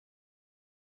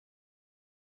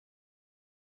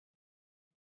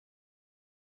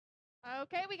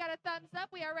Okay, we got a thumbs up.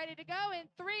 We are ready to go in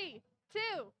 3, 2,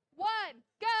 1,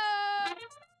 go!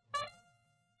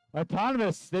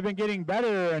 Autonomous, they've been getting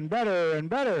better and better and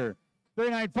better.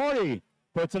 3940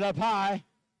 puts it up high.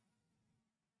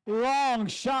 Long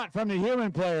shot from the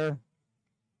human player.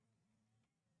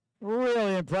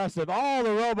 Really impressive. All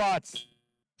the robots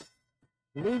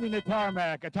leaving the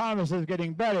tarmac. Autonomous is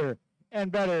getting better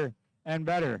and better and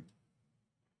better.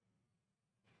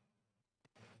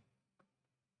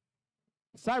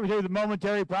 Cyber the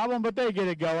momentary problem, but they get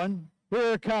it going.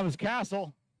 Here comes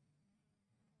Castle.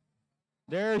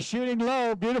 They're shooting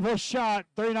low. Beautiful shot.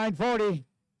 3940.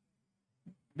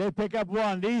 They pick up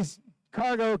one. These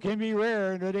cargo can be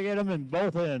rare, and they get them in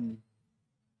both in.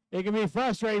 It can be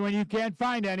frustrating when you can't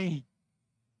find any.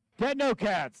 Techno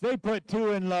Cats, they put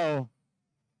 2 in low.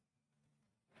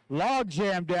 Log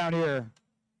jam down here,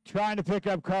 trying to pick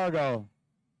up cargo.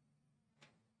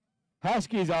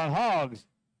 Huskies on Hogs,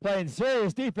 playing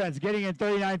serious defense, getting in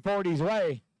 3940's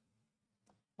way.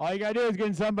 All you gotta do is get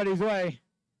in somebody's way.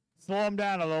 Slow them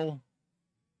down a little.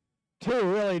 2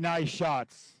 really nice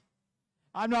shots.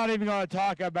 I'm not even gonna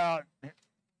talk about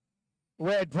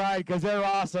Red Pride because they're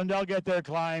awesome. They'll get their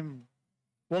climb.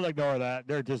 We'll ignore that.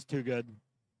 They're just too good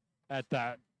at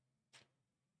that.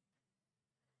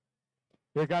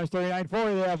 Here comes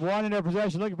 3940. They have 1 in their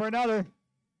possession, looking for another.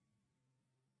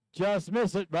 Just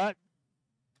miss it, but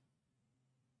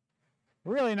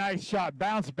really nice shot.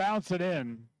 Bounce it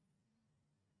in.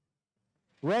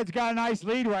 Red's got a nice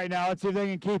lead right now. Let's see if they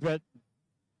can keep it.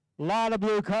 A lot of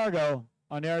blue cargo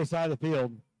on the other side of the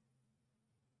field.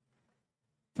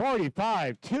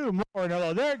 45, 2 more in a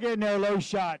row. They're getting their low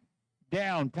shot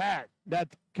down pat. That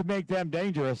could make them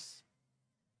dangerous.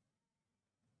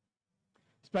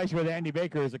 Especially with Andy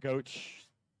Baker as a coach.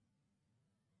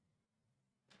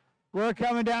 We're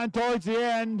coming down towards the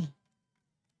end.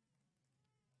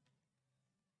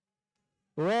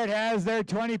 Red has their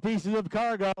 20 pieces of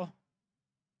cargo.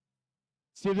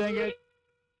 See if they can get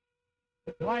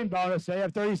the climb bonus. They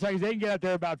have 30 seconds. They can get up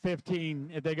there about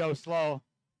 15 if they go slow.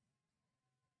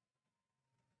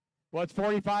 What's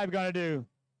 45 going to do?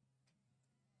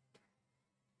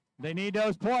 They need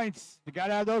those points. They got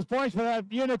to have those points for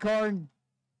that unicorn.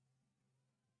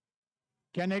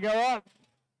 Can they go up?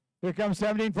 Here comes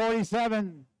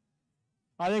 1747.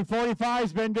 I think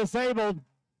 45's been disabled.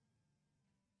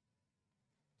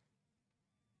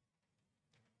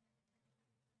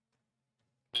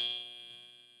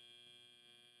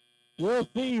 We'll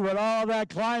see what all that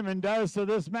climbing does to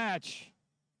this match.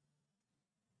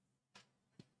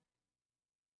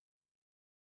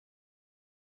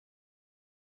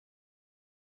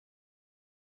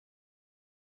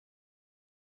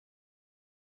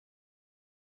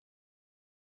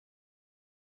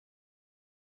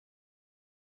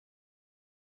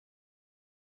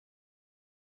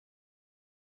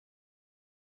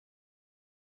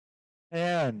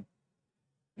 And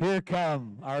here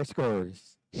come our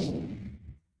scores.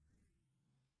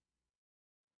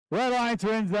 Red Alliance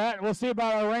wins that. We'll see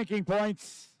about our ranking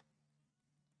points.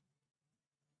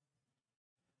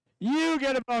 You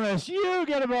get a bonus. You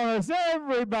get a bonus.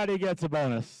 Everybody gets a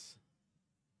bonus.